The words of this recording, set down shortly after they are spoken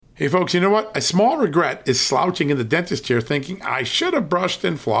Hey folks, you know what? A small regret is slouching in the dentist chair thinking I should have brushed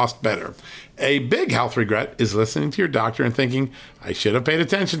and flossed better. A big health regret is listening to your doctor and thinking I should have paid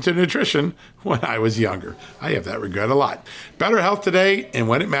attention to nutrition when I was younger. I have that regret a lot. Better health today and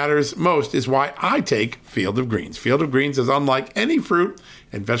when it matters most is why I take Field of Greens. Field of Greens is unlike any fruit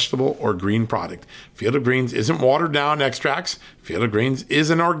and vegetable or green product. Field of Greens isn't watered down extracts. Field of Greens is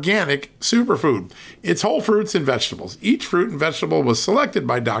an organic superfood. It's whole fruits and vegetables. Each fruit and vegetable was selected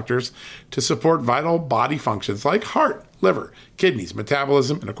by doctors to support vital body functions like heart, liver, kidneys,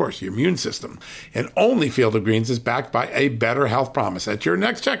 metabolism, and of course, your immune system. And only Field of Greens is backed by a better health promise. At your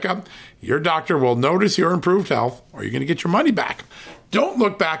next checkup, your doctor will notice your improved health or you're going to get your money back. Don't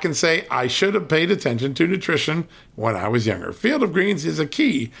look back and say, I should have paid attention to nutrition when I was younger. Field of Greens is a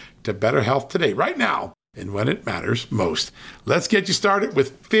key to better health today, right now, and when it matters most. Let's get you started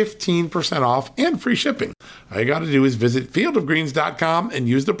with 15% off and free shipping. All you got to do is visit fieldofgreens.com and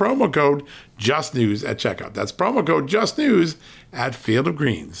use the promo code JUSTNEWS at checkout. That's promo code JUSTNEWS at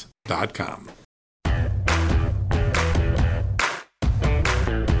fieldofgreens.com.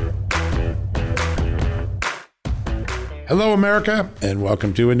 Hello, America, and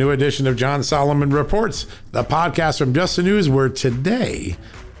welcome to a new edition of John Solomon Reports, the podcast from Just the News, where today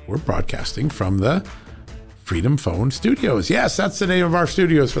we're broadcasting from the Freedom Phone Studios. Yes, that's the name of our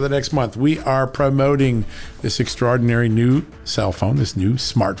studios for the next month. We are promoting this extraordinary new cell phone, this new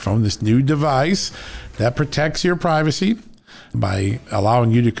smartphone, this new device that protects your privacy by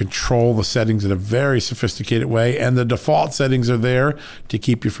allowing you to control the settings in a very sophisticated way. And the default settings are there to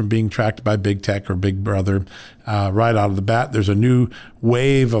keep you from being tracked by big tech or big brother right out of the bat. There's a new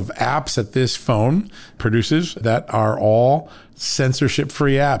wave of apps that this phone produces that are all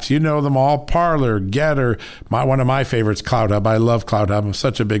censorship-free apps. You know them all. Parler, Getter, one of my favorites, CloutHub. I love CloutHub. I'm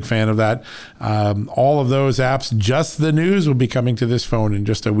such a big fan of that. All of those apps, Just the News will be coming to this phone in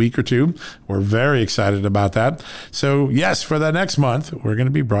just a week or two. We're very excited about that. So yes, for the next month, we're going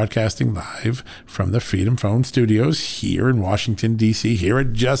to be broadcasting live from the Freedom Phone Studios here in Washington, D.C., here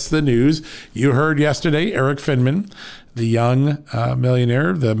at Just the News. You heard yesterday Eric Finman, the young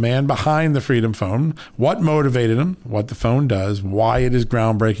millionaire, the man behind the Freedom Phone, what motivated him, what the phone does, why it is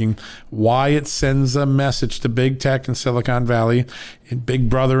groundbreaking, why it sends a message to big tech in Silicon Valley, and Big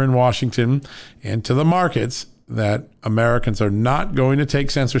Brother in Washington, and to the markets that Americans are not going to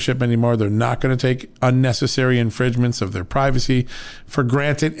take censorship anymore. They're not going to take unnecessary infringements of their privacy for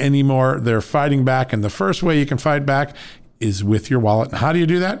granted anymore. They're fighting back, and the first way you can fight back is with your wallet. And how do you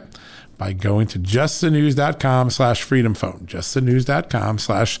do that? By going to justthenews.com/freedomphone,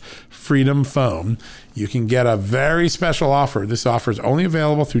 justthenews.com/freedomphone. You can get a very special offer. This offer is only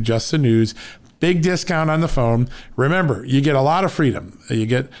available through Just the News. Big discount on the phone. Remember, you get a lot of freedom. You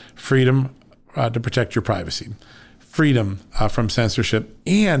get freedom to protect your privacy, freedom from censorship,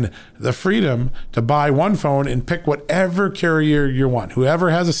 and the freedom to buy one phone and pick whatever carrier you want. Whoever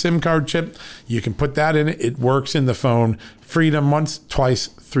has a SIM card chip, you can put that in it. It works in the phone. Freedom once, twice,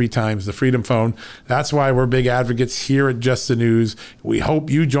 three times the Freedom Phone. That's why we're big advocates here at Just the News. We hope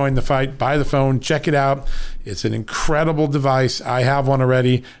you join the fight. Buy the phone. Check it out. It's an incredible device. I have one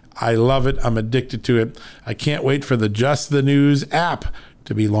already. I love it. I'm addicted to it. I can't wait for the Just the News app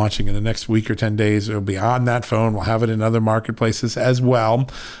to be launching in the next week or 10 days. It'll be on that phone. We'll have it in other marketplaces as well.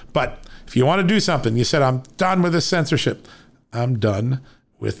 But if you want to do something, you said, I'm done with this censorship. I'm done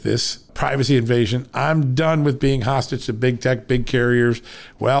with this privacy invasion. I'm done with being hostage to big tech, big carriers.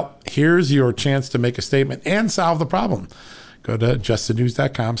 Well, here's your chance to make a statement and solve the problem. Go to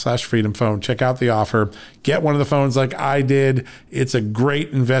justthenews.com/freedomphone. Check out the offer. Get one of the phones like I did. It's a great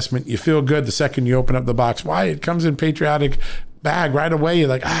investment. You feel good the second you open up the box. Why? It comes in patriotic bag right away. You're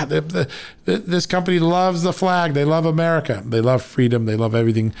like, this company loves the flag. They love America. They love freedom. They love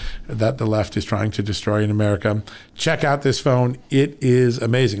everything that the left is trying to destroy in America. Check out this phone. It is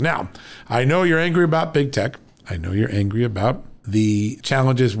amazing. Now, I know you're angry about big tech. I know you're angry about the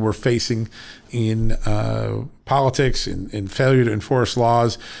challenges we're facing in politics, in failure to enforce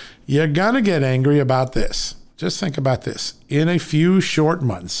laws. You're going to get angry about this. Just think about this. In a few short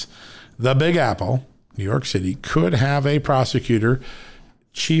months, the Big Apple, New York City, could have a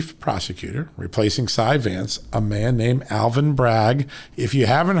chief prosecutor, replacing Cy Vance, a man named Alvin Bragg. If you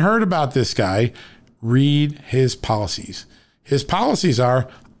haven't heard about this guy, read his policies. His policies are,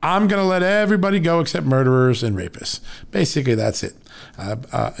 I'm going to let everybody go except murderers and rapists. Basically, that's it.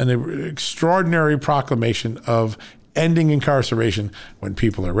 An extraordinary proclamation of ending incarceration when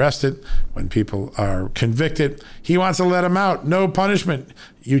people are arrested, when people are convicted. He wants to let them out. No punishment.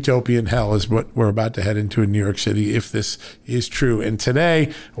 Utopian hell is what we're about to head into in New York City if this is true. And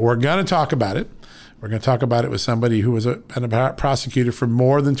today, we're going to talk about it We're going to talk about it with somebody who was been a prosecutor for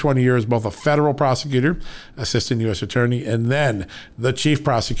more than 20 years, both a federal prosecutor, assistant U.S. attorney, and then the chief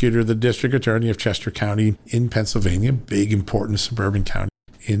prosecutor, the district attorney of Chester County in Pennsylvania, big, important suburban county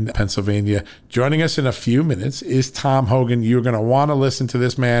in Pennsylvania. Joining us in a few minutes is Tom Hogan. You're going to want to listen to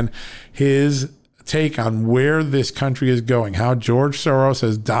this man, his take on where this country is going, how George Soros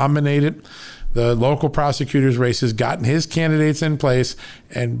has dominated the local prosecutors' races, gotten his candidates in place,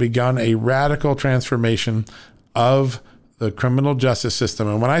 and begun a radical transformation of the criminal justice system.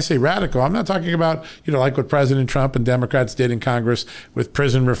 And when I say radical, I'm not talking about, like what President Trump and Democrats did in Congress with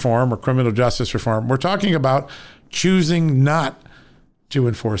prison reform or criminal justice reform. We're talking about choosing not to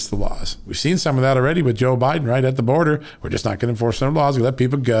enforce the laws. We've seen some of that already with Joe Biden right at the border. We're just not going to enforce their laws. We let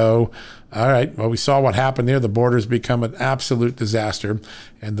people go. All right. Well, we saw what happened there. The border's become an absolute disaster,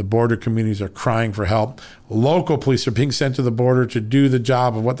 and the border communities are crying for help. Local police are being sent to the border to do the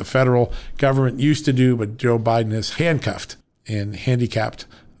job of what the federal government used to do, but Joe Biden has handcuffed and handicapped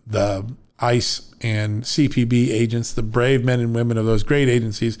the ICE and CPB agents, the brave men and women of those great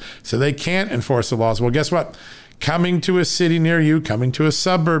agencies, so they can't enforce the laws. Well, guess what? Coming to a city near you, coming to a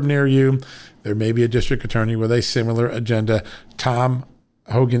suburb near you, there may be a district attorney with a similar agenda. Tom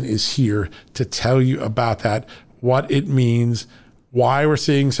Hogan is here to tell you about that, what it means, why we're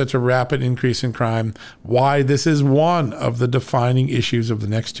seeing such a rapid increase in crime, why this is one of the defining issues of the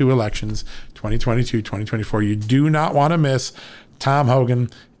next two elections, 2022, 2024. You do not want to miss Tom Hogan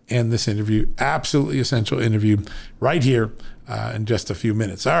and this interview, absolutely essential interview right here in just a few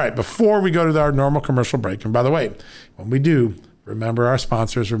minutes. All right, before we go to our normal commercial break, and by the way, when we do, remember our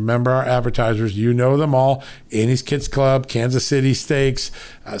sponsors, remember our advertisers. You know them all. Annie's Kids Club, Kansas City Steaks,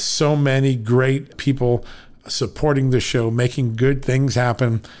 so many great people supporting the show, making good things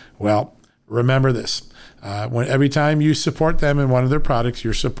happen. Well, remember this. Every time you support them in one of their products,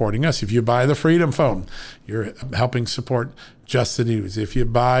 you're supporting us. If you buy the Freedom Phone, you're helping support Just the News. If you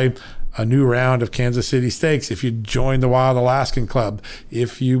buy a new round of Kansas City Steaks, if you join the Wild Alaskan Club,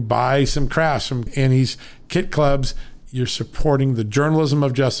 if you buy some crafts from Annie's Kit Clubs, you're supporting the journalism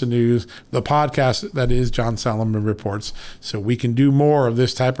of Just the News, the podcast that is John Solomon Reports, so we can do more of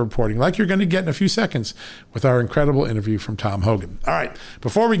this type of reporting, like you're going to get in a few seconds with our incredible interview from Tom Hogan. All right,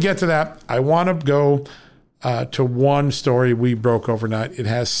 before we get to that, I want to go to one story we broke overnight. It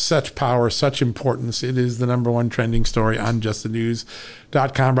has such power, such importance. It is the number one trending story on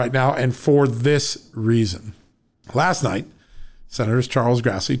justthenews.com right now, and for this reason. Last night, Senators Charles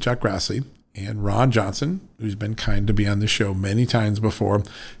Grassley, Chuck Grassley, and Ron Johnson, who's been kind to be on the show many times before,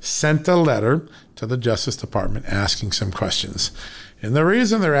 sent a letter to the Justice Department asking some questions. And the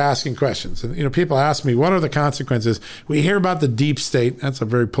reason they're asking questions, and people ask me, what are the consequences? We hear about the deep state. That's a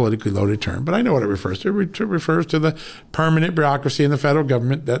very politically loaded term, but I know what it refers to. It refers to the permanent bureaucracy in the federal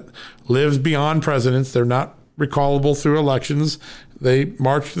government that lives beyond presidents. They're not recallable through elections. They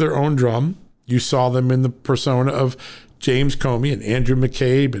march to their own drum. You saw them in the persona of James Comey and Andrew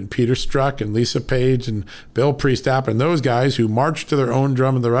McCabe and Peter Strzok and Lisa Page and Bill Priestap and those guys who marched to their own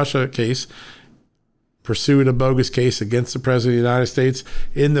drum in the Russia case, pursued a bogus case against the President of the United States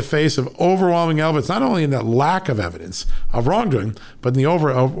in the face of overwhelming evidence, not only in the lack of evidence of wrongdoing, but in the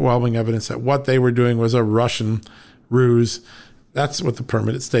overwhelming evidence that what they were doing was a Russian ruse. That's what the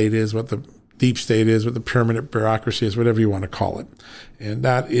permanent state is, what the deep state is, what the permanent bureaucracy is, whatever you want to call it. And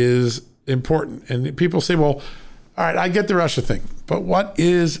that is important. And people say, well, all right, I get the Russia thing, but what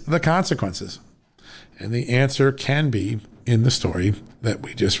is the consequences? And the answer can be in the story that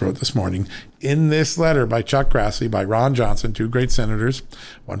we just wrote this morning. In this letter by Chuck Grassley, by Ron Johnson, two great senators,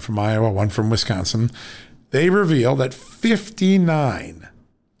 one from Iowa, one from Wisconsin, they reveal that 59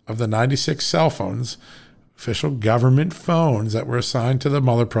 of the 96 cell phones, official government phones that were assigned to the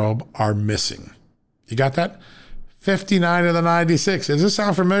Mueller probe, are missing. You got that? 59 of the 96. Does this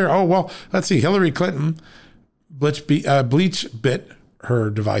sound familiar? Oh, well, let's see. Hillary Clinton bleach bit her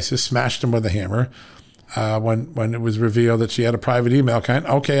devices, smashed them with a hammer when it was revealed that she had a private email account.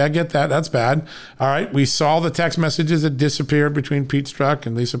 Okay, I get that. That's bad. All right, we saw the text messages that disappeared between Pete Strzok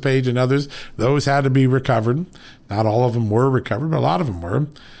and Lisa Page and others. Those had to be recovered. Not all of them were recovered, but a lot of them were.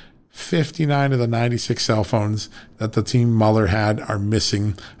 59 of the 96 cell phones that the team Mueller had are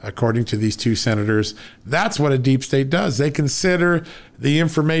missing, according to these two senators. That's what a deep state does. They consider the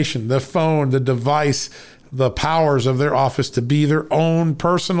information, the phone, the device, the powers of their office to be their own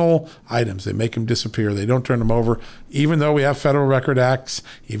personal items. They make them disappear. They don't turn them over. Even though we have federal record acts,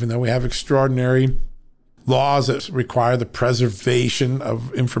 even though we have extraordinary laws that require the preservation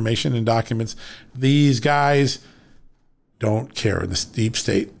of information and documents, these guys don't care in the deep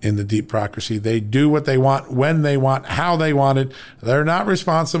state, in the deep bureaucracy. They do what they want, when they want, how they want it. They're not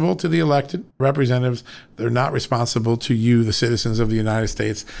responsible to the elected representatives. They're not responsible to you, the citizens of the United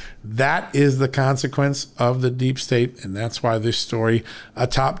States. That is the consequence of the deep state. And that's why this story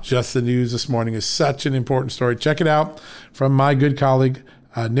atop Just the News this morning is such an important story. Check it out from my good colleague,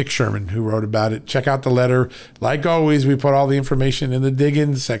 Nick Sherman, who wrote about it. Check out the letter. Like always, we put all the information in the dig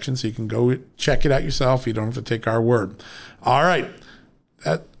in section so you can go check it out yourself. You don't have to take our word. All right.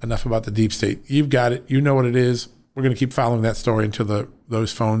 Enough about the deep state. You've got it. You know what it is. We're going to keep following that story until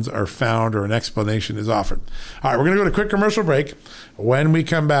those phones are found or an explanation is offered. All right, we're going to go to a quick commercial break. When we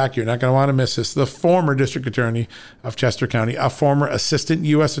come back, you're not going to want to miss this. The former district attorney of Chester County, a former assistant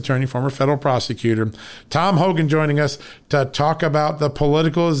U.S. attorney, former federal prosecutor, Tom Hogan, joining us to talk about the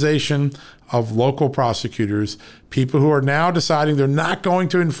politicalization of local prosecutors, people who are now deciding they're not going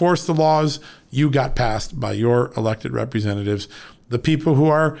to enforce the laws you got passed by your elected representatives, the people who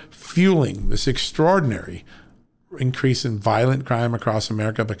are fueling this extraordinary increase in violent crime across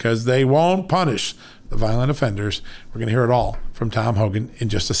America because they won't punish the violent offenders. We're going to hear it all from Tom Hogan in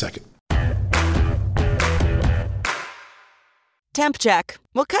just a second. Temp check.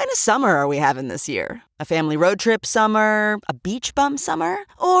 What kind of summer are we having this year? A family road trip summer? A beach bum summer?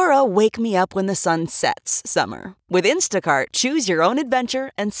 Or a wake me up when the sun sets summer? With Instacart, choose your own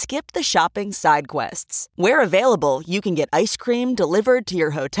adventure and skip the shopping side quests. Where available, you can get ice cream delivered to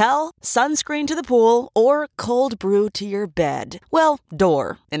your hotel, sunscreen to the pool, or cold brew to your bed. Well,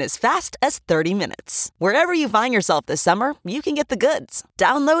 door, in as fast as 30 minutes. Wherever you find yourself this summer, you can get the goods.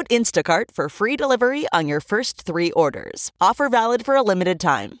 Download Instacart for free delivery on your first 3 orders. Offer valid for a limited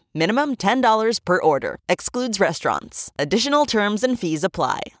time. Minimum $10 per order. Excludes restaurants. Additional terms and fees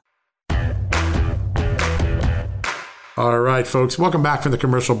apply. All right, folks, welcome back from the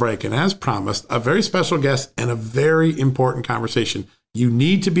commercial break. And as promised, a very special guest and a very important conversation. You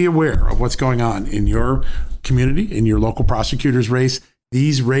need to be aware of what's going on in your community, in your local prosecutor's race.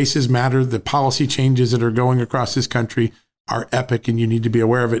 These races matter. The policy changes that are going across this country are epic, and you need to be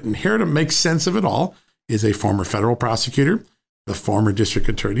aware of it. And here to make sense of it all is a former federal prosecutor, the former district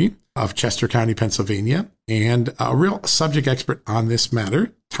attorney of Chester County, Pennsylvania, and a real subject expert on this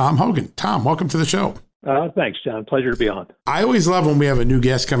matter, Tom Hogan. Tom, welcome to the show. Thanks, John. Pleasure to be on. I always love when we have a new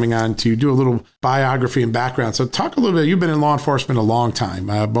guest coming on to do a little biography and background. So talk a little bit. You've been in law enforcement a long time,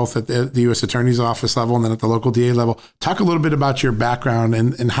 both at the U.S. Attorney's Office level and then at the local DA level. Talk a little bit about your background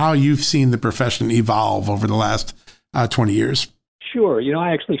and how you've seen the profession evolve over the last 20 years. Sure.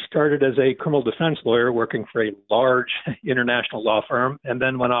 I actually started as a criminal defense lawyer working for a large international law firm and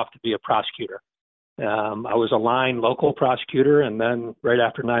then went off to be a prosecutor. I was a line local prosecutor, and then right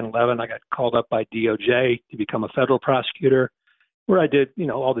after 9/11, I got called up by DOJ to become a federal prosecutor, where I did,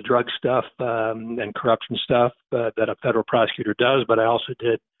 all the drug stuff and corruption stuff that a federal prosecutor does, but I also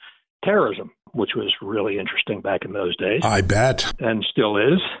did terrorism, which was really interesting back in those days. I bet. And still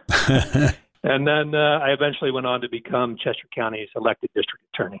is. And then I eventually went on to become Chester County's elected district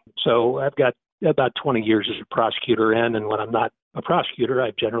attorney. So I've got about 20 years as a prosecutor in, and when I'm not a prosecutor,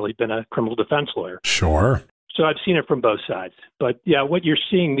 I've generally been a criminal defense lawyer. Sure. So I've seen it from both sides. But yeah, what you're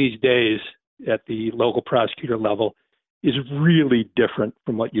seeing these days at the local prosecutor level is really different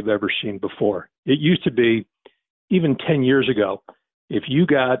from what you've ever seen before. It used to be, even 10 years ago, if you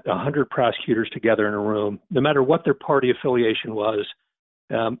got 100 prosecutors together in a room, no matter what their party affiliation was,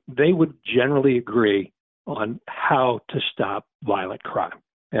 they would generally agree on how to stop violent crime.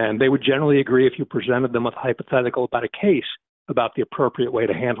 And they would generally agree if you presented them with a hypothetical about a case, about the appropriate way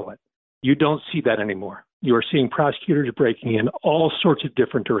to handle it. You don't see that anymore. You are seeing prosecutors breaking in all sorts of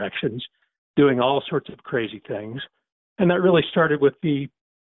different directions, doing all sorts of crazy things. And that really started with the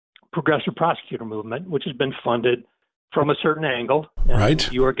progressive prosecutor movement, which has been funded from a certain angle. Right.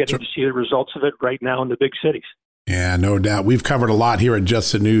 You are getting to see the results of it right now in the big cities. Yeah, no doubt. We've covered a lot here at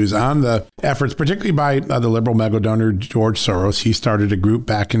Just the News on the efforts, particularly by the liberal mega donor George Soros. He started a group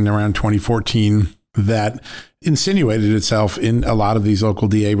back in around 2014 that insinuated itself in a lot of these local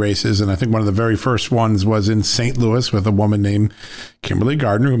DA races. And I think one of the very first ones was in St. Louis with a woman named Kimberly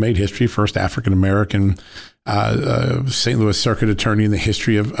Gardner, who made history, first African-American St. Louis circuit attorney in the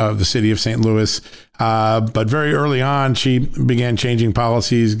history of the city of St. Louis. But very early on, she began changing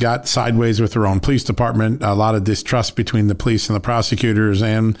policies, got sideways with her own police department, a lot of distrust between the police and the prosecutors,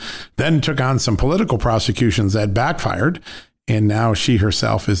 and then took on some political prosecutions that backfired. And now she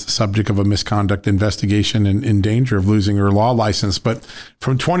herself is the subject of a misconduct investigation and in danger of losing her law license. But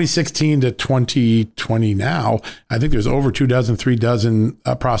from 2016 to 2020 now, I think there's over 3 dozen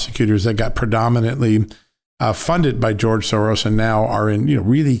prosecutors that got predominantly funded by George Soros and now are in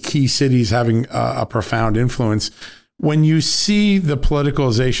really key cities having a profound influence. When you see the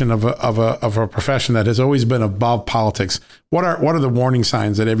politicalization of a profession that has always been above politics, what are the warning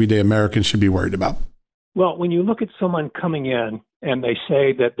signs that everyday Americans should be worried about? Well, when you look at someone coming in and they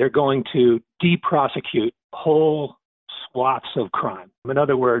say that they're going to de-prosecute whole swaths of crime. In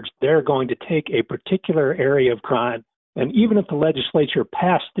other words, they're going to take a particular area of crime, and even if the legislature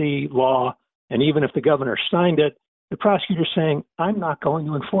passed the law, and even if the governor signed it, the prosecutor's saying, I'm not going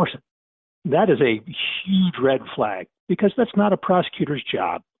to enforce it. That is a huge red flag, because that's not a prosecutor's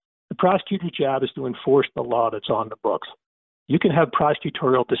job. The prosecutor's job is to enforce the law that's on the books. You can have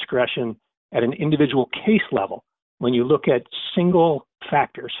prosecutorial discretion at an individual case level when you look at single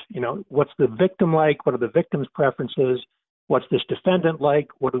factors. What's the victim like? What are the victim's preferences? What's this defendant like?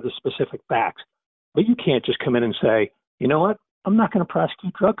 What are the specific facts? But you can't just come in and say, you know what? I'm not going to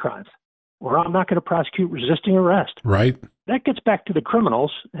prosecute drug crimes, or I'm not going to prosecute resisting arrest. Right. That gets back to the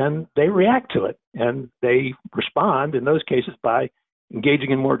criminals, and they react to it, and they respond in those cases by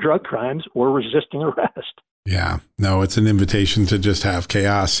engaging in more drug crimes or resisting arrest. Yeah. No, it's an invitation to just have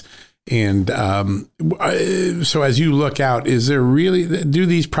chaos. And so as you look out, do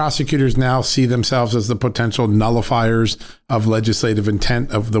these prosecutors now see themselves as the potential nullifiers of legislative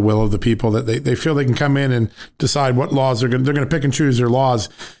intent, of the will of the people, that they feel they can come in and decide what laws they're going to pick and choose their laws?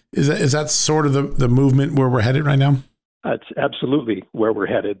 Is that sort of the movement where we're headed right now? That's absolutely where we're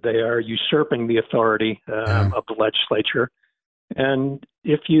headed. They are usurping the authority of the legislature. And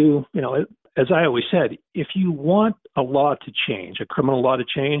if you as I always said, if you want a law to change, a criminal law to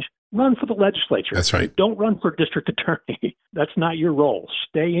change, run for the legislature. That's right. Don't run for district attorney. That's not your role.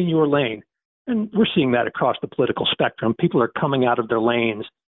 Stay in your lane. And we're seeing that across the political spectrum. People are coming out of their lanes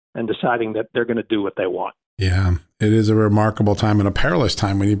and deciding that they're going to do what they want. Yeah, it is a remarkable time and a perilous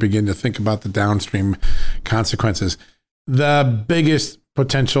time when you begin to think about the downstream consequences. The biggest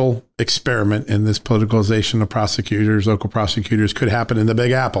potential experiment in this politicalization of prosecutors, local prosecutors, could happen in the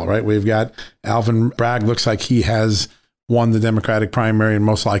Big Apple, right? We've got Alvin Bragg. Looks like he has won the Democratic primary and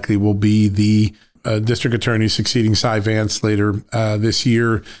most likely will be the district attorney succeeding Cy Vance later this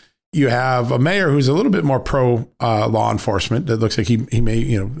year. You have a mayor who's a little bit more pro law enforcement. That looks like he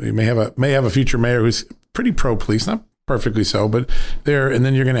may have a future mayor who's pretty pro police, not perfectly so, but there. And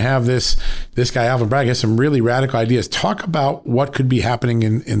then you're going to have this guy Alvin Bragg has some really radical ideas. Talk about what could be happening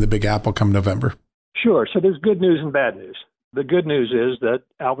in the Big Apple come November. Sure. So there's good news and bad news. The good news is that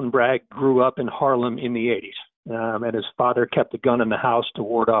Alvin Bragg grew up in Harlem in the 80s. And his father kept a gun in the house to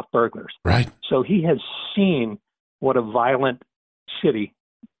ward off burglars. Right. So he has seen what a violent city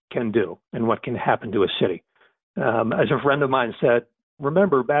can do and what can happen to a city. As a friend of mine said,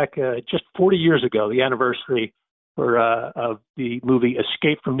 remember back just 40 years ago, the anniversary of the movie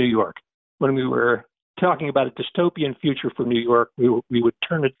Escape from New York, when we were talking about a dystopian future for New York, we would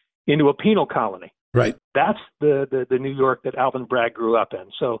turn it into a penal colony. Right. That's the New York that Alvin Bragg grew up in.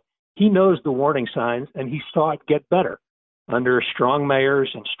 So he knows the warning signs, and he saw it get better under strong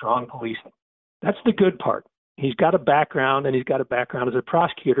mayors and strong policing. That's the good part. He's got a background, and he's got a background as a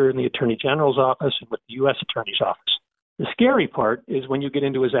prosecutor in the Attorney General's office and with the U.S. Attorney's office. The scary part is when you get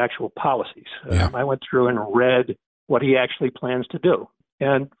into his actual policies. I went through and read what he actually plans to do.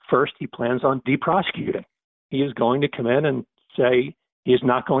 And first, he plans on de-prosecuting. He is going to come in and say he is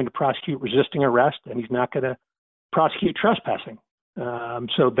not going to prosecute resisting arrest, and he's not going to prosecute trespassing.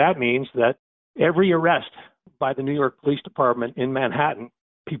 So that means that every arrest by the New York Police Department in Manhattan,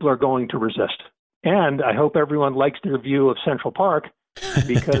 people are going to resist. And I hope everyone likes their view of Central Park,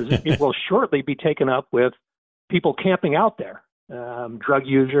 because it will shortly be taken up with people camping out there, drug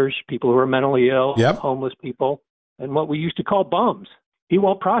users, people who are mentally ill, homeless people, and what we used to call bums. He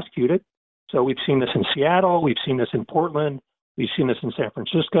won't prosecute it. So we've seen this in Seattle. We've seen this in Portland. We've seen this in San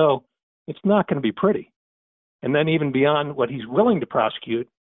Francisco. It's not going to be pretty. And then even beyond what he's willing to prosecute,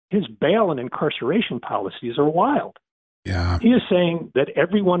 his bail and incarceration policies are wild. Yeah. He is saying that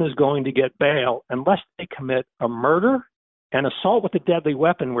everyone is going to get bail unless they commit a murder, an assault with a deadly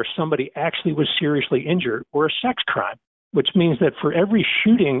weapon where somebody actually was seriously injured, or a sex crime, which means that for every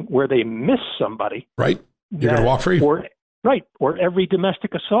shooting where they miss somebody, right, you're going to walk free. Or every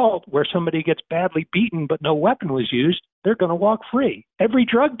domestic assault where somebody gets badly beaten but no weapon was used, they're going to walk free. Every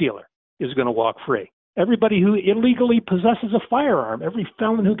drug dealer is going to walk free. Everybody who illegally possesses a firearm, every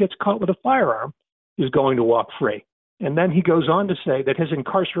felon who gets caught with a firearm is going to walk free. And then he goes on to say that his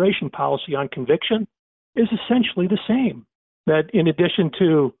incarceration policy on conviction is essentially the same. That in addition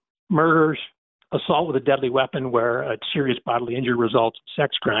to murders, assault with a deadly weapon where a serious bodily injury results,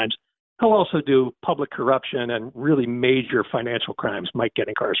 sex crimes, he'll also do public corruption, and really major financial crimes might get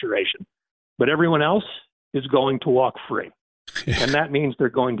incarceration. But everyone else is going to walk free. And that means there are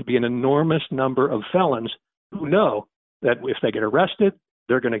going to be an enormous number of felons who know that if they get arrested,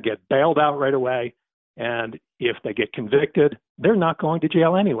 they're going to get bailed out right away. And if they get convicted, they're not going to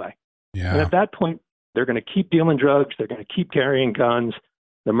jail anyway. Yeah. And at that point, they're going to keep dealing drugs. They're going to keep carrying guns.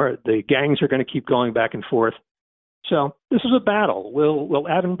 The gangs are going to keep going back and forth. So this is a battle. Will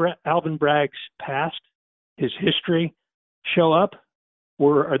Alvin Bragg's past, his history, show up?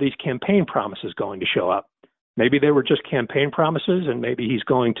 Or are these campaign promises going to show up? Maybe they were just campaign promises, and maybe he's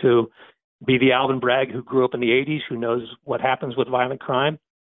going to be the Alvin Bragg who grew up in the 80s, who knows what happens with violent crime.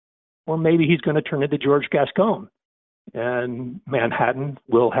 Or maybe he's going to turn into George Gascon, and Manhattan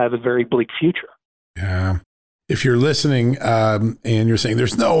will have a very bleak future. Yeah. If you're listening and you're saying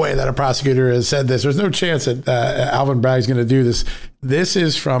there's no way that a prosecutor has said this, there's no chance that Alvin Bragg is going to do this. This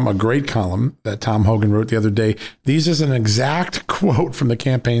is from a great column that Tom Hogan wrote the other day. These is an exact quote from the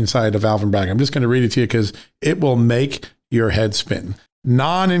campaign side of Alvin Bragg. I'm just going to read it to you because it will make your head spin.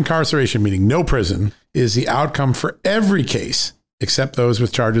 Non-incarceration, meaning no prison, is the outcome for every case except those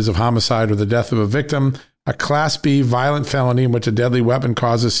with charges of homicide or the death of a victim, a Class B violent felony in which a deadly weapon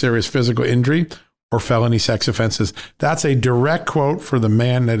causes serious physical injury, or felony sex offenses. That's a direct quote for the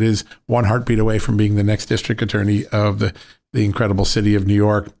man that is one heartbeat away from being the next district attorney of the incredible city of New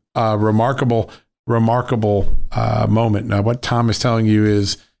York. Remarkable moment. Now, what Tom is telling you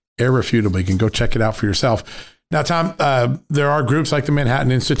is irrefutable. You can go check it out for yourself. Now, Tom, there are groups like the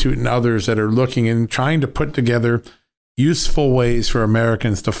Manhattan Institute and others that are looking and trying to put together useful ways for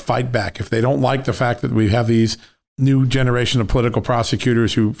Americans to fight back. If they don't like the fact that we have these new generation of political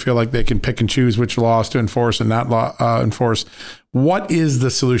prosecutors who feel like they can pick and choose which laws to enforce and not enforce. What is the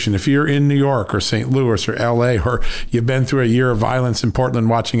solution? If you're in New York or St. Louis or LA, or you've been through a year of violence in Portland,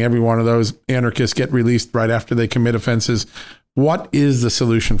 watching every one of those anarchists get released right after they commit offenses, what is the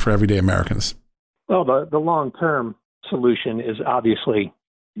solution for everyday Americans? Well, the long-term solution is obviously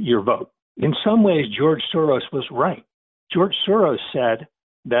your vote. In some ways, George Soros was right. George Soros said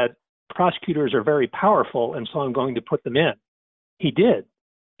that prosecutors are very powerful, and so I'm going to put them in. He did.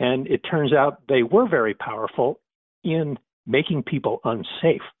 And it turns out they were very powerful in making people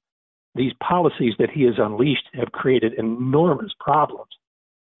unsafe. These policies that he has unleashed have created enormous problems.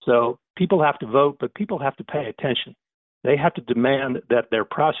 So people have to vote, but people have to pay attention. They have to demand that their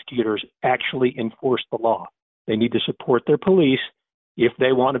prosecutors actually enforce the law. They need to support their police if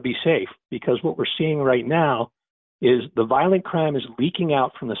they want to be safe, because what we're seeing right now is the violent crime is leaking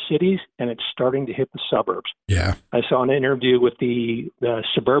out from the cities and it's starting to hit the suburbs. Yeah. I saw an interview with the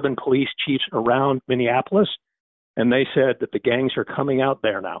suburban police chiefs around Minneapolis, and they said that the gangs are coming out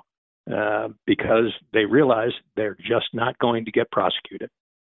there now because they realize they're just not going to get prosecuted.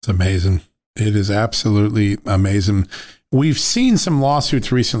 It's amazing. It is absolutely amazing. We've seen some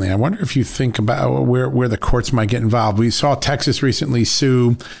lawsuits recently. I wonder if you think about where the courts might get involved. We saw Texas recently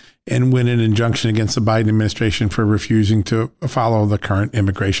sue and win an injunction against the Biden administration for refusing to follow the current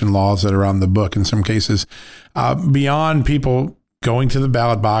immigration laws that are on the book in some cases. Beyond people going to the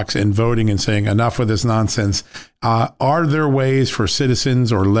ballot box and voting and saying enough with this nonsense, are there ways for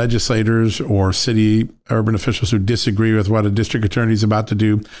citizens or legislators or city urban officials who disagree with what a district attorney is about to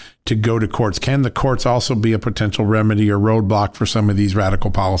do to go to courts? Can the courts also be a potential remedy or roadblock for some of these radical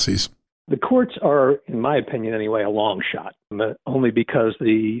policies? The courts are, in my opinion anyway, a long shot, only because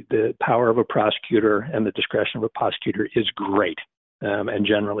the power of a prosecutor and the discretion of a prosecutor is great and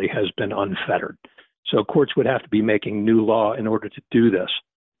generally has been unfettered. So courts would have to be making new law in order to do this.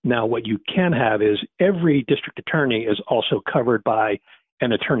 Now, what you can have is every district attorney is also covered by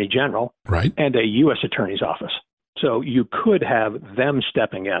an attorney general, right, and a U.S. attorney's office. So you could have them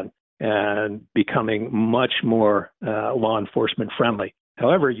stepping in and becoming much more law enforcement friendly.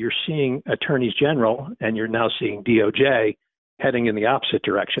 However, you're seeing attorneys general and you're now seeing DOJ heading in the opposite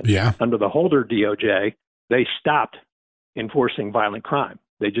direction. Yeah. Under the Holder DOJ, they stopped enforcing violent crime.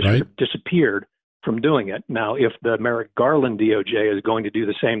 They just sort of disappeared from doing it. Now, if the Merrick Garland DOJ is going to do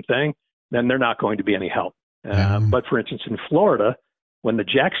the same thing, then they're not going to be any help. But for instance, in Florida, when the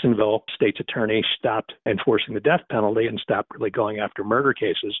Jacksonville state's attorney stopped enforcing the death penalty and stopped really going after murder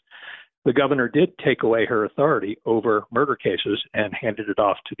cases, the governor did take away her authority over murder cases and handed it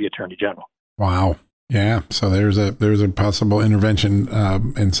off to the attorney general. Wow. Yeah. So there's a possible intervention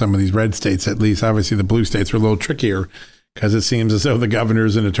in some of these red states, at least. Obviously, the blue states are a little trickier because it seems as though the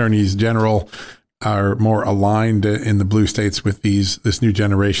governors and attorneys general are more aligned in the blue states with this new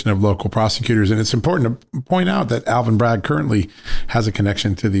generation of local prosecutors. And it's important to point out that Alvin Bragg currently has a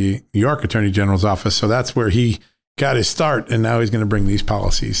connection to the New York Attorney General's office. So that's where he got his start. And now he's going to bring these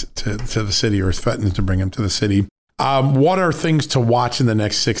policies to the city, or is threatening to bring them to the city. What are things to watch in the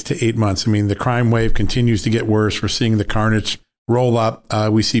next 6 to 8 months? I mean, the crime wave continues to get worse. We're seeing the carnage roll up.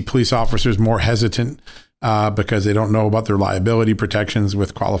 We see police officers more hesitant because they don't know about their liability protections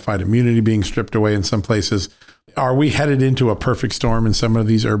with qualified immunity being stripped away in some places. Are we headed into a perfect storm in some of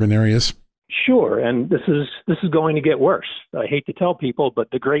these urban areas? Sure, and this is going to get worse. I hate to tell people, but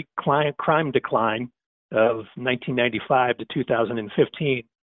the great crime decline of 1995 to 2015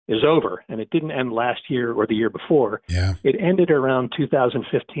 is over, and it didn't end last year or the year before. Yeah. It ended around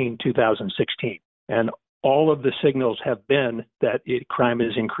 2015, 2016, and all of the signals have been that crime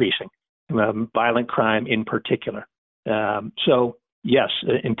is increasing, violent crime in particular. So yes,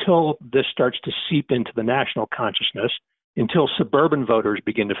 until this starts to seep into the national consciousness, until suburban voters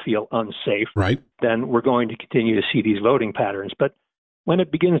begin to feel unsafe, right, then we're going to continue to see these voting patterns. But when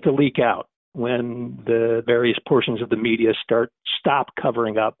it begins to leak out, when the various portions of the media stop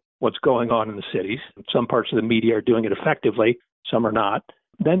covering up what's going on in the cities, some parts of the media are doing it effectively, some are not,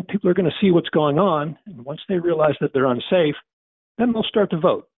 then people are going to see what's going on. And once they realize that they're unsafe, then they'll start to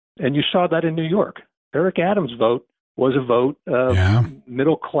vote. And you saw that in New York. Eric Adams' vote was a vote of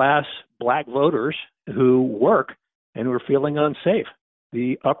middle-class Black voters who work and who are feeling unsafe.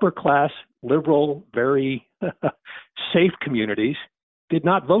 The upper-class, liberal, very safe communities did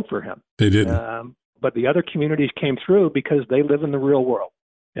not vote for him. They didn't. But the other communities came through because they live in the real world.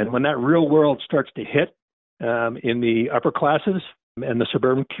 And when that real world starts to hit in the upper classes and the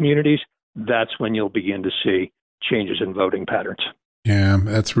suburban communities, that's when you'll begin to see changes in voting patterns. Yeah,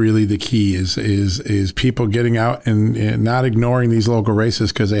 that's really the key is people getting out and not ignoring these local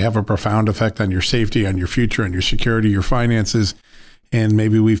races because they have a profound effect on your safety, on your future, on your security, your finances. And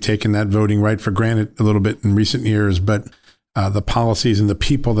maybe we've taken that voting right for granted a little bit in recent years, but the policies and the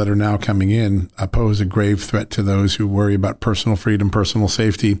people that are now coming in pose a grave threat to those who worry about personal freedom, personal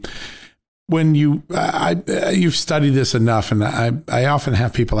safety. When you've studied this enough, and I often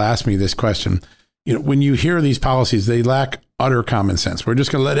have people ask me this question, when you hear these policies, they lack utter common sense. We're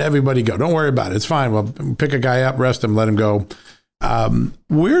just going to let everybody go. Don't worry about it. It's fine. Well, pick a guy up, arrest him, let him go.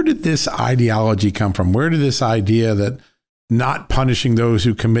 Where did this ideology come from? Where did this idea that not punishing those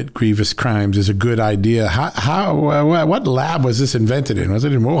who commit grievous crimes is a good idea? What lab was this invented in? Was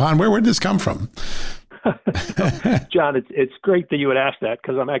it in Wuhan? Where did this come from? John, it's great that you would ask that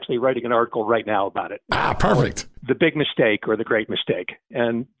because I'm actually writing an article right now about it. Perfect. The big mistake or the great mistake.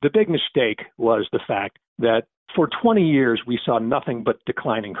 And the big mistake was the fact that for 20 years, we saw nothing but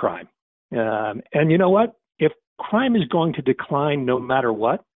declining crime. And you know what? If crime is going to decline no matter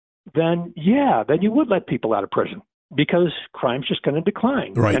what, then you would let people out of prison because crime's just going to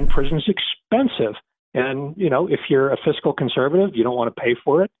decline. Right. And prison's expensive. And, if you're a fiscal conservative, you don't want to pay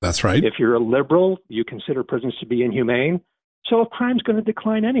for it. That's right. If you're a liberal, you consider prisons to be inhumane. So if crime's going to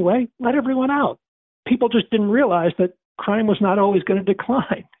decline anyway, let everyone out. People just didn't realize that crime was not always going to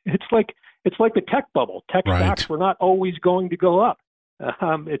decline. It's like the tech bubble. Tech stocks were not always going to go up.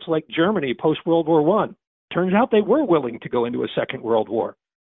 It's like Germany post-World War I. Turns out they were willing to go into a second World War.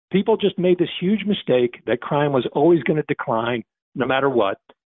 People just made this huge mistake that crime was always going to decline no matter what.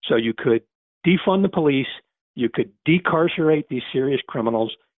 So you could defund the police, you could decarcerate these serious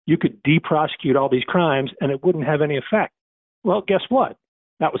criminals, you could deprosecute all these crimes, and it wouldn't have any effect. Well, guess what?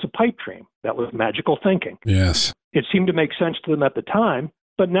 That was a pipe dream. That was magical thinking. Yes. It seemed to make sense to them at the time,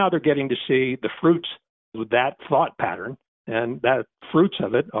 but now they're getting to see the fruits of that thought pattern, and that fruits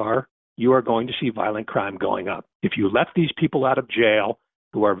of it are you are going to see violent crime going up. If you let these people out of jail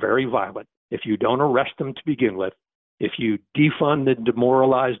who are very violent, if you don't arrest them to begin with, if you defund and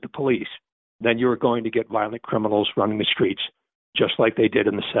demoralize the police, then you're going to get violent criminals running the streets, just like they did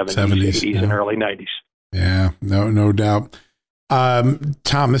in the 70s 80s, and early 90s. Yeah, no doubt.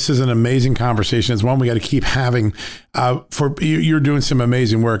 Tom, this is an amazing conversation. It's one we got to keep having. You're doing some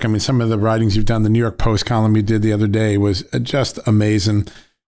amazing work. I mean, some of the writings you've done, the New York Post column you did the other day was just amazing.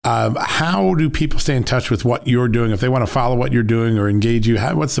 How do people stay in touch with what you're doing? If they want to follow what you're doing or engage you,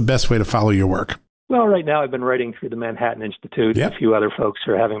 what's the best way to follow your work? Well, right now I've been writing through the Manhattan Institute. Yep. A few other folks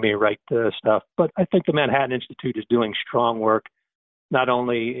are having me write stuff. But I think the Manhattan Institute is doing strong work, not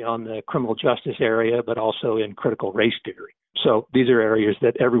only on the criminal justice area, but also in critical race theory. So these are areas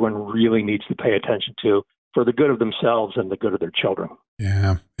that everyone really needs to pay attention to for the good of themselves and the good of their children.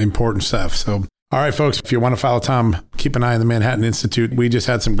 Yeah, important stuff. So, all right, folks, if you want to follow Tom, keep an eye on the Manhattan Institute. We just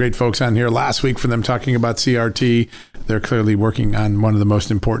had some great folks on here last week for them talking about CRT. They're clearly working on one of the most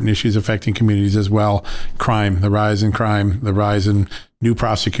important issues affecting communities as well, crime, the rise in crime, the rise in new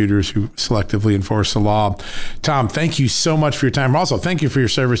prosecutors who selectively enforce the law. Tom, thank you so much for your time. Also, thank you for your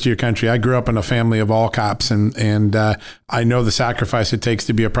service to your country. I grew up in a family of all cops, and I know the sacrifice it takes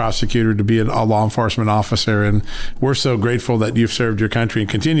to be a prosecutor, to be a law enforcement officer, and we're so grateful that you've served your country and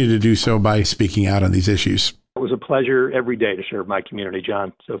continue to do so by speaking out on these issues. was a pleasure every day to serve my community,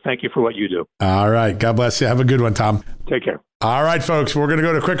 John. So thank you for what you do. All right. God bless you. Have a good one, Tom. Take care. All right, folks, we're going to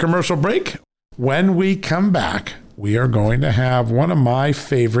go to a quick commercial break. When we come back, we are going to have one of my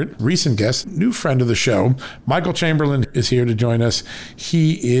favorite recent guests, new friend of the show. Michael Chamberlain is here to join us.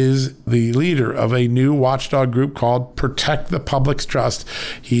 He is the leader of a new watchdog group called Protect the Public's Trust.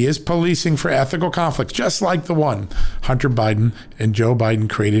 He is policing for ethical conflicts, just like the one Hunter Biden and Joe Biden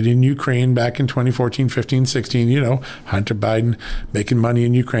created in Ukraine back in 2014, 15, 16. You know, Hunter Biden making money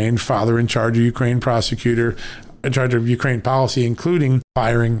in Ukraine, father in charge of Ukraine prosecutor, in charge of Ukraine policy, including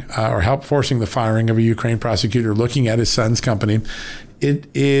firing or help forcing the firing of a Ukraine prosecutor looking at his son's company. It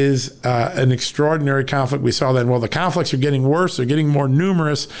is an extraordinary conflict. We saw then, well, the conflicts are getting worse. They're getting more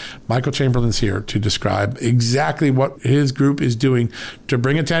numerous. Michael Chamberlain's here to describe exactly what his group is doing to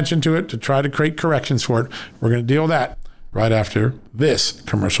bring attention to it, to try to create corrections for it. We're going to deal with that right after this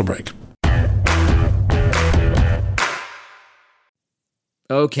commercial break.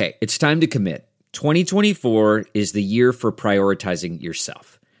 Okay, it's time to commit. 2024 is the year for prioritizing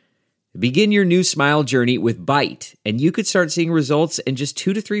yourself. Begin your new smile journey with Byte, and you could start seeing results in just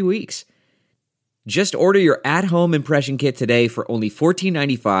 2 to 3 weeks. Just order your at-home impression kit today for only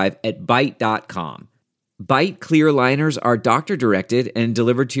 $14.95 at Byte.com. Byte clear liners are doctor-directed and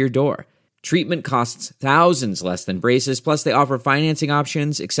delivered to your door. Treatment costs thousands less than braces, plus they offer financing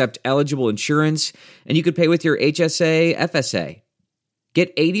options, accept eligible insurance, and you could pay with your HSA, FSA.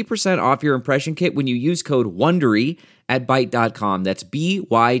 Get 80% off your impression kit when you use code WONDERY at Byte.com. That's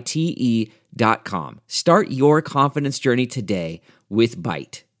BYTE.com. Start your confidence journey today with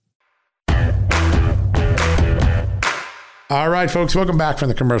Byte. All right, folks, welcome back from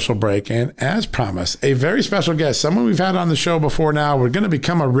the commercial break. And as promised, a very special guest, someone we've had on the show before now. We're going to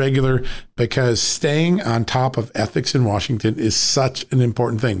become a regular because staying on top of ethics in Washington is such an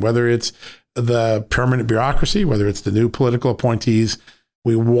important thing, whether it's the permanent bureaucracy, whether it's the new political appointees.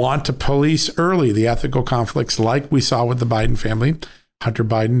 We want to police early the ethical conflicts like we saw with the Biden family, Hunter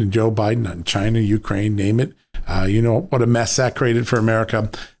Biden and Joe Biden on China, Ukraine, name it. You know what a mess that created for America.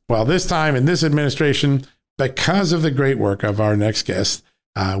 Well, this time in this administration, because of the great work of our next guest,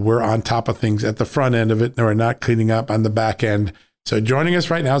 we're on top of things at the front end of it, and we're not cleaning up on the back end. So joining us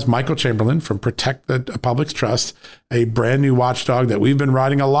right now is Michael Chamberlain from Protect the Public's Trust, a brand new watchdog that we've been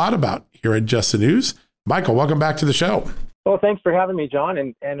writing a lot about here at Just the News. Michael, welcome back to the show. Well, thanks for having me, John,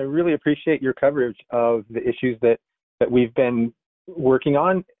 and I really appreciate your coverage of the issues that we've been working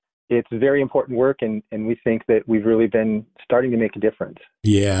on. It's very important work, and we think that we've really been starting to make a difference.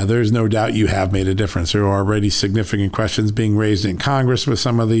 Yeah, there's no doubt you have made a difference. There are already significant questions being raised in Congress with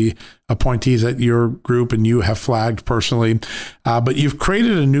some of the appointees at your group, and you have flagged personally. But you've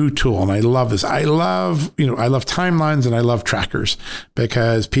created a new tool, and I love this. I love timelines and I love trackers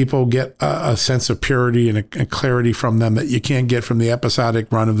because people get a sense of purity and a clarity from them that you can't get from the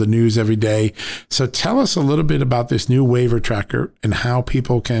episodic run of the news every day. So tell us a little bit about this new waiver tracker and how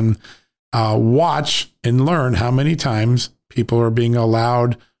people can watch and learn how many times people are being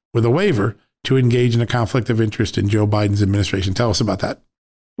allowed with a waiver to engage in a conflict of interest in Joe Biden's administration. Tell us about that.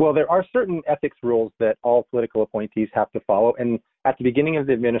 Well, there are certain ethics rules that all political appointees have to follow. And at the beginning of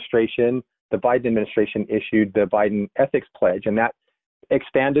the administration, the Biden administration issued the Biden Ethics Pledge, and that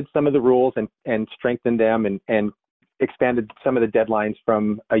expanded some of the rules and strengthened them and expanded some of the deadlines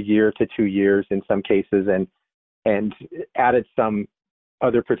from a year to 2 years in some cases and added some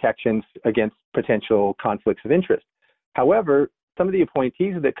other protections against potential conflicts of interest. However, some of the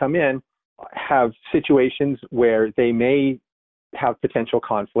appointees that come in have situations where they may have potential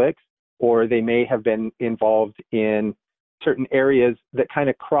conflicts, or they may have been involved in certain areas that kind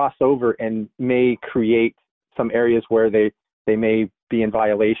of cross over and may create some areas where they may be in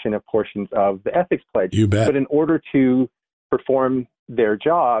violation of portions of the Ethics Pledge. You bet. But in order to perform their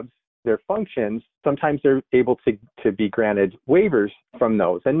jobs, their functions, sometimes they're able to be granted waivers from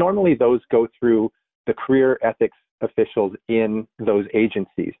those. And normally those go through the career ethics officials in those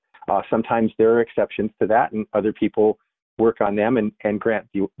agencies. Sometimes there are exceptions to that, and other people work on them and grant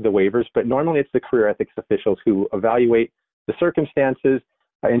the waivers. But normally it's the career ethics officials who evaluate the circumstances,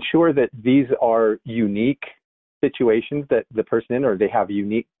 ensure that these are unique situations that the person in, or they have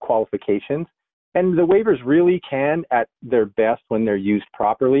unique qualifications. And the waivers really can, at their best when they're used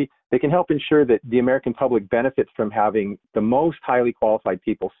properly, they can help ensure that the American public benefits from having the most highly qualified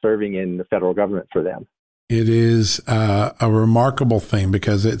people serving in the federal government for them. It is a remarkable thing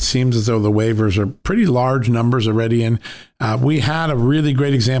because it seems as though the waivers are pretty large numbers already. And we had a really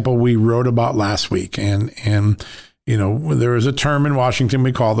great example we wrote about last week. And you know, there is a term in Washington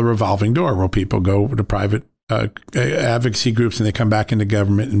we call the revolving door, where people go to private advocacy groups and they come back into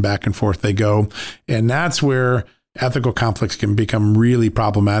government and back and forth they go. And that's where ethical conflicts can become really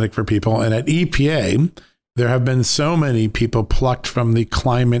problematic for people. And at EPA, there have been so many people plucked from the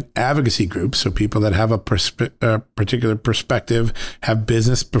climate advocacy groups. So people that have a particular perspective, have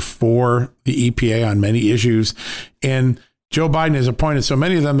business before the EPA on many issues. And Joe Biden has appointed so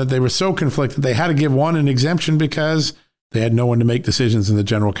many of them that they were so conflicted, they had to give one an exemption because they had no one to make decisions in the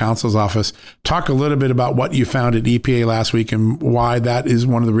general counsel's office. Talk a little bit about what you found at EPA last week and why that is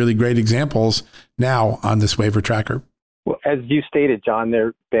one of the really great examples now on this waiver tracker. Well, as you stated, John,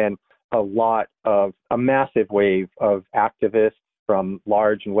 there's been a massive wave of activists from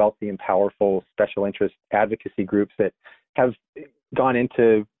large and wealthy and powerful special interest advocacy groups that have gone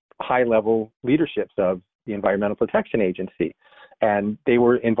into high-level leaderships of the Environmental Protection Agency. And they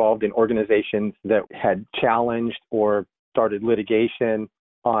were involved in organizations that had challenged or started litigation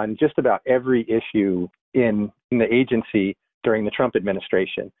on just about every issue in the agency during the Trump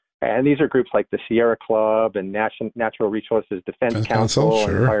administration. And these are groups like the Sierra Club and Natural Resources Defense Council sure.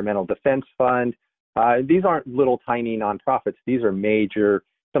 and Environmental Defense Fund. These aren't little tiny nonprofits. These are major.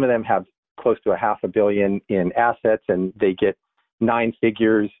 Some of them have close to $500 million in assets, and they get 9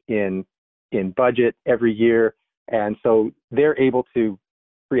 figures in budget every year. And so they're able to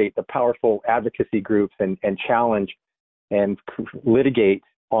create the powerful advocacy groups and challenge and litigate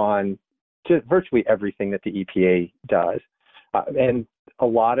on just virtually everything that the EPA does. And a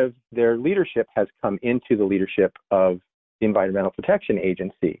lot of their leadership has come into the leadership of the Environmental Protection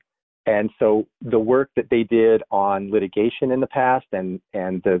Agency. And so the work that they did on litigation in the past and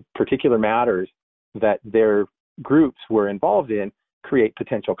the particular matters that their groups were involved in create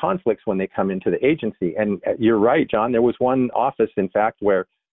potential conflicts when they come into the agency. And you're right, John, there was one office, in fact, where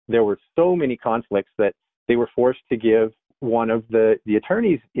there were so many conflicts that they were forced to give one of the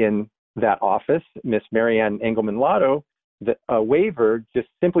attorneys in that office, Miss Marianne Engelman-Lotto, a waiver just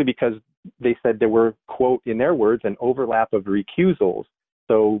simply because they said there were, quote, in their words, an overlap of recusals.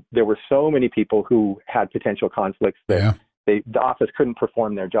 So there were so many people who had potential conflicts that the office couldn't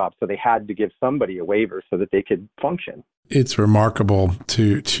perform their job. So they had to give somebody a waiver so that they could function. It's remarkable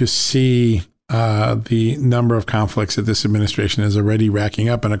to see the number of conflicts that this administration is already racking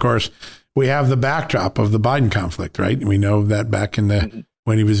up. And of course, we have the backdrop of the Biden conflict, right? We know that back in the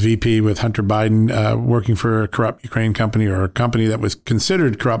when he was VP with Hunter Biden, working for a corrupt Ukraine company or a company that was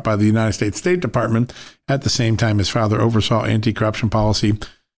considered corrupt by the United States State Department. At the same time, his father oversaw anti-corruption policy.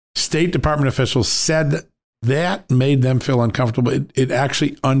 State Department officials said that made them feel uncomfortable. It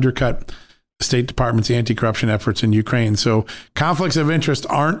actually undercut the State Department's anti-corruption efforts in Ukraine. So conflicts of interest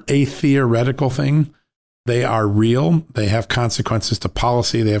aren't a theoretical thing. They are real. They have consequences to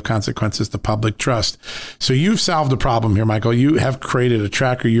policy. They have consequences to public trust. So you've solved a problem here, Michael. You have created a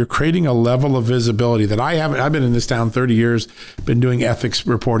tracker. You're creating a level of visibility that I haven't. I've been in this town 30 years, been doing ethics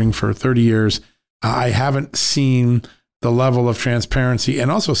reporting for 30 years. I haven't seen the level of transparency and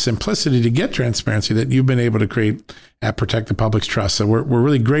also simplicity to get transparency that you've been able to create at Protect the Public's Trust. So we're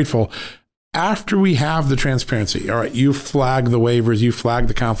really grateful. After we have the transparency, all right, you flag the waivers, you flag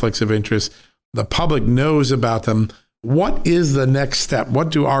the conflicts of interest, the public knows about them. What is the next step? What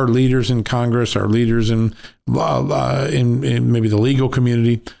do our leaders in Congress, our leaders in maybe the legal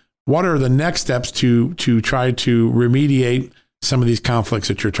community, what are the next steps to try to remediate some of these conflicts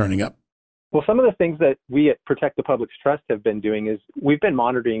that you're turning up? Well, some of the things that we at Protect the Public's Trust have been doing is we've been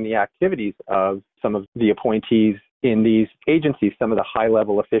monitoring the activities of some of the appointees in these agencies, some of the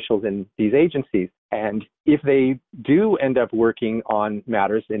high-level officials in these agencies. And if they do end up working on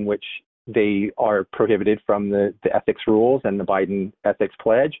matters in which they are prohibited from the ethics rules and the Biden ethics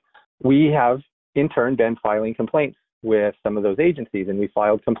pledge, we have in turn been filing complaints with some of those agencies. And we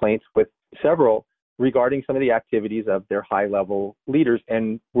filed complaints with several regarding some of the activities of their high-level leaders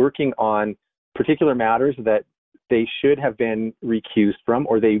and working on particular matters that they should have been recused from,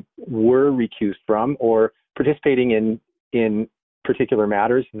 or they were recused from, or participating in particular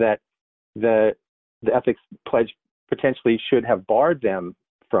matters that the ethics pledge potentially should have barred them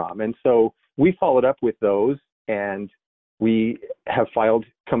from. And so we followed up with those, and we have filed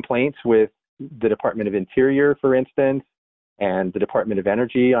complaints with the Department of Interior, for instance, and the Department of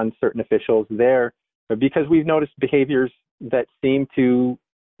Energy on certain officials there, because we've noticed behaviors that seem to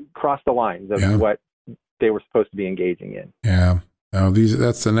cross the lines of what they were supposed to be engaging in. Yeah.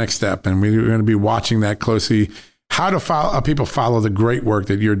 That's the next step. And we're going to be watching that closely. How do people follow the great work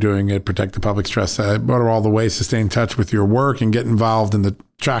that you're doing at Protect the Public's Trust? What are all the ways to stay in touch with your work and get involved in the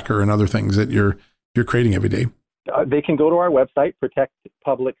tracker and other things that you're creating every day? They can go to our website,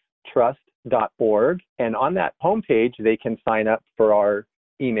 protectpublictrust.org. And on that homepage, they can sign up for our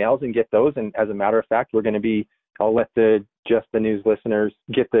emails and get those. And as a matter of fact, I'll let the Just the News listeners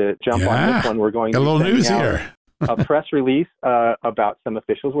get the jump on this one. We're going to a little news here. A press release about some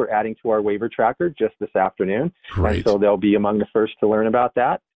officials we're adding to our waiver tracker just this afternoon. Great. And so they'll be among the first to learn about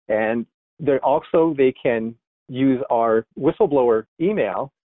that. And they can use our whistleblower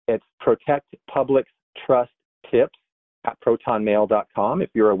email. It's protectpublictrusttips@protonmail.com. If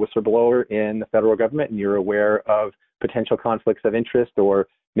you're a whistleblower in the federal government and you're aware of potential conflicts of interest or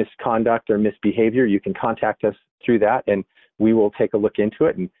misconduct or misbehavior, you can contact us through that, and we will take a look into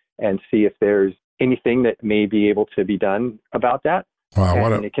it and see if there's anything that may be able to be done about that.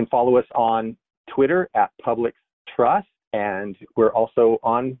 Wow, and it can follow us on Twitter @PublixTrust, and we're also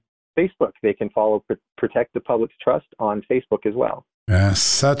on Facebook. They can follow Protect the Public's Trust on Facebook as well.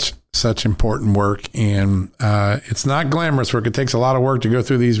 Such important work, and it's not glamorous work. It takes a lot of work to go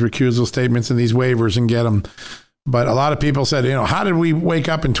through these recusal statements and these waivers and get them. But a lot of people said, how did we wake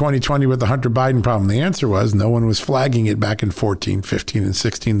up in 2020 with the Hunter Biden problem? The answer was no one was flagging it back in 14, 15, and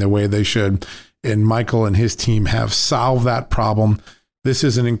 16 the way they should. And Michael and his team have solved that problem. This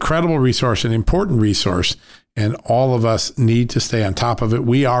is an incredible resource, an important resource, and all of us need to stay on top of it.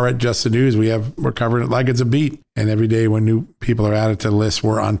 We are at Just the News. We're covering it like it's a beat. And every day when new people are added to the list,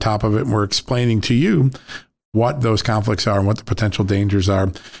 we're on top of it, and we're explaining to you what those conflicts are and what the potential dangers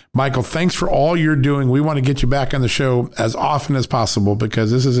are. Michael, thanks for all you're doing. We want to get you back on the show as often as possible because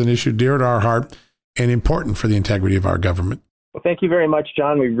this is an issue dear to our heart and important for the integrity of our government. Well, thank you very much,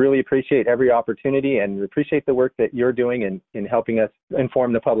 John. We really appreciate every opportunity and we appreciate the work that you're doing in helping us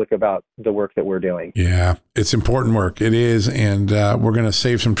inform the public about the work that we're doing. Yeah, it's important work. It is. And we're going to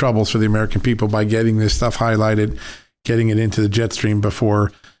save some troubles for the American people by getting this stuff highlighted, getting it into the jet stream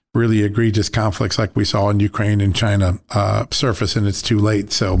before really egregious conflicts like we saw in Ukraine and China surface, and it's too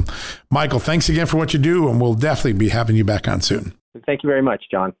late. So, Michael, thanks again for what you do, and we'll definitely be having you back on soon. Thank you very much,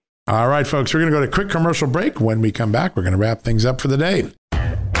 John. All right, folks, we're going to go to a quick commercial break. When we come back, we're going to wrap things up for the day.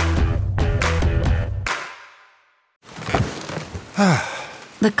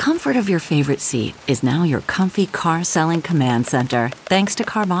 The comfort of your favorite seat is now your comfy car selling command center, thanks to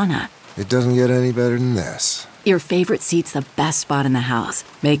Carvana. It doesn't get any better than this. Your favorite seat's the best spot in the house.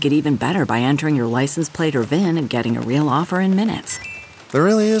 Make it even better by entering your license plate or VIN and getting a real offer in minutes. There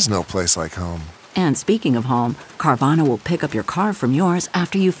really is no place like home. And speaking of home, Carvana will pick up your car from yours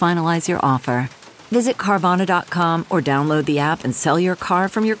after you finalize your offer. Visit Carvana.com or download the app and sell your car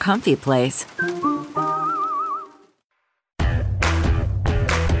from your comfy place.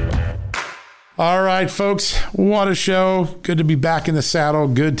 All right, folks, what a show. Good to be back in the saddle.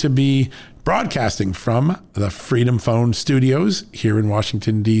 Good to be broadcasting from the Freedom Phone Studios here in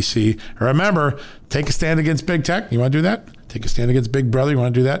Washington, D.C. Remember, take a stand against big tech. You want to do that? Take a stand against Big Brother. You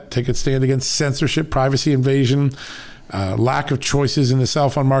want to do that? Take a stand against censorship, privacy invasion, lack of choices in the cell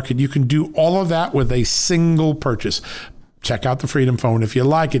phone market. You can do all of that with a single purchase. Check out the Freedom Phone. If you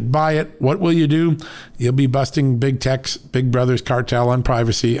like it, buy it. What will you do? You'll be busting big tech's, Big Brother's cartel on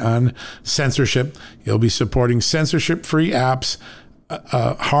privacy, on censorship. You'll be supporting censorship-free apps,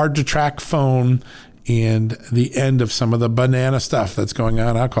 hard-to-track phone, and the end of some of the banana stuff that's going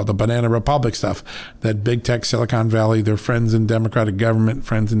on. I call it the Banana Republic stuff that big tech, Silicon Valley, their friends in Democratic government,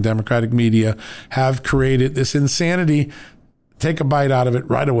 friends in Democratic media have created this insanity. Take a bite out of it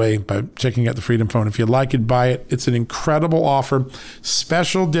right away by checking out the Freedom Phone. If you like it, buy it. It's an incredible offer.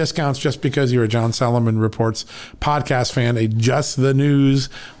 Special discounts just because you're a John Solomon Reports podcast fan, a Just the News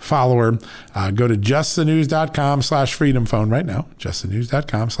follower. Go to justthenews.com/Freedom Phone right now.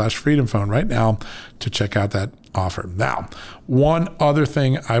 Justthenews.com/Freedom Phone right now to check out that offer. Now, one other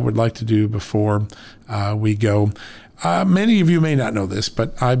thing I would like to do before we go. Many of you may not know this,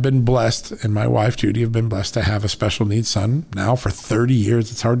 but I've been blessed, and my wife, Judy, have been blessed to have a special needs son now for 30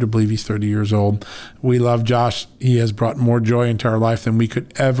 years. It's hard to believe he's 30 years old. We love Josh. He has brought more joy into our life than we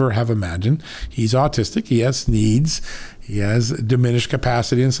could ever have imagined. He's autistic. He has needs. He has diminished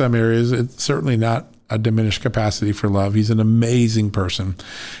capacity in some areas. It's certainly not a diminished capacity for love. He's an amazing person.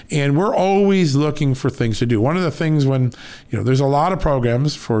 And we're always looking for things to do. One of the things when, there's a lot of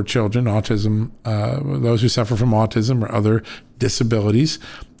programs for children, autism, those who suffer from autism or other disabilities,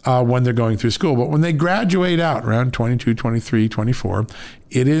 when they're going through school. But when they graduate out around 22, 23, 24,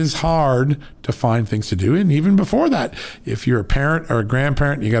 it is hard to find things to do. And even before that, if you're a parent or a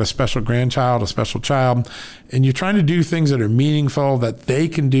grandparent, you got a special grandchild, a special child, and you're trying to do things that are meaningful, that they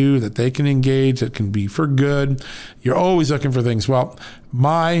can do, that they can engage, that can be for good, you're always looking for things. Well,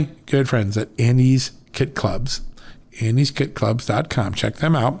 my good friends at Annie's Kit Clubs, Annie'sKitClubs.com, check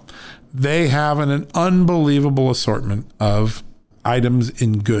them out. They have an unbelievable assortment of items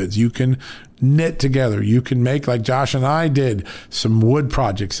and goods. You can knit together. You can make, like Josh and I did, some wood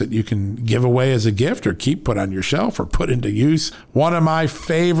projects that you can give away as a gift or keep put on your shelf or put into use. One of my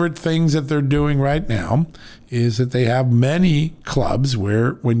favorite things that they're doing right now is that they have many clubs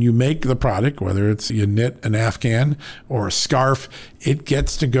where when you make the product, whether it's you knit an Afghan or a scarf, it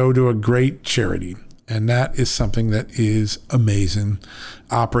gets to go to a great charity. And that is something that is amazing.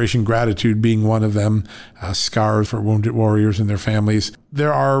 Operation Gratitude being one of them, scarves for wounded warriors and their families.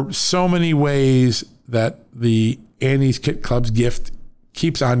 There are so many ways that the Annie's Kit Club's gift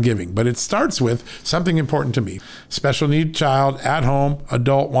keeps on giving, but it starts with something important to me. Special need child at home,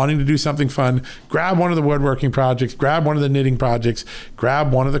 adult wanting to do something fun. Grab one of the woodworking projects, grab one of the knitting projects,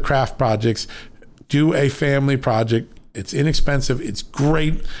 grab one of the craft projects, do a family project. It's inexpensive. It's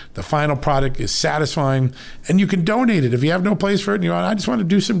great. The final product is satisfying, and you can donate it. If you have no place for it and I just want to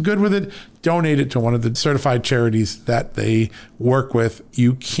do some good with it, donate it to one of the certified charities that they work with.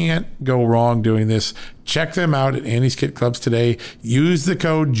 You can't go wrong doing this. Check them out at Annie's Kit Clubs today. Use the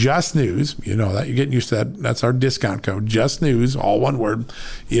code JUSTNEWS. You know that. You're getting used to that. That's our discount code, JUSTNEWS, all one word.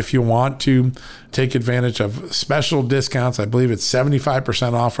 If you want to take advantage of special discounts, I believe it's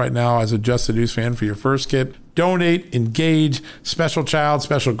 75% off right now as a Just the News fan for your first kit. Donate, engage, special child,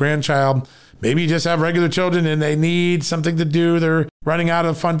 special grandchild. Maybe you just have regular children and they need something to do. They're running out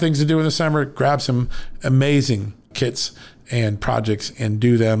of fun things to do in the summer. Grab some amazing kits and projects and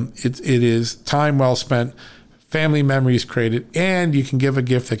do them. It is time well spent, family memories created, and you can give a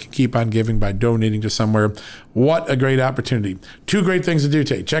gift that can keep on giving by donating to somewhere. What a great opportunity. Two great things to do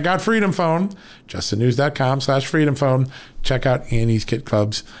today. Check out Freedom Phone, justthenews.com/Freedom Phone. Check out Annie's Kit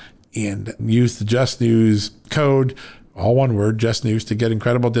Clubs and use the Just News code, all one word, Just News, to get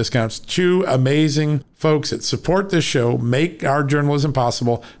incredible discounts. Two amazing folks that support this show, make our journalism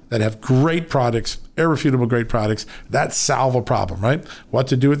possible, that have great products, irrefutable great products that solve a problem, right? What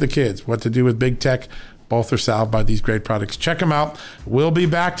to do with the kids, what to do with big tech. Both are solved by these great products. Check them out. We'll be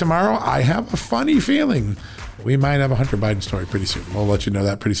back tomorrow. I have a funny feeling we might have a Hunter Biden story pretty soon. We'll let you know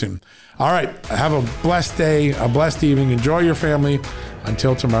that pretty soon. All right. Have a blessed day, a blessed evening. Enjoy your family.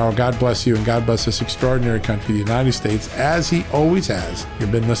 Until tomorrow, God bless you and God bless this extraordinary country, the United States, as he always has.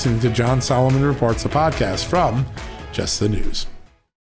 You've been listening to John Solomon Reports, the podcast from Just the News.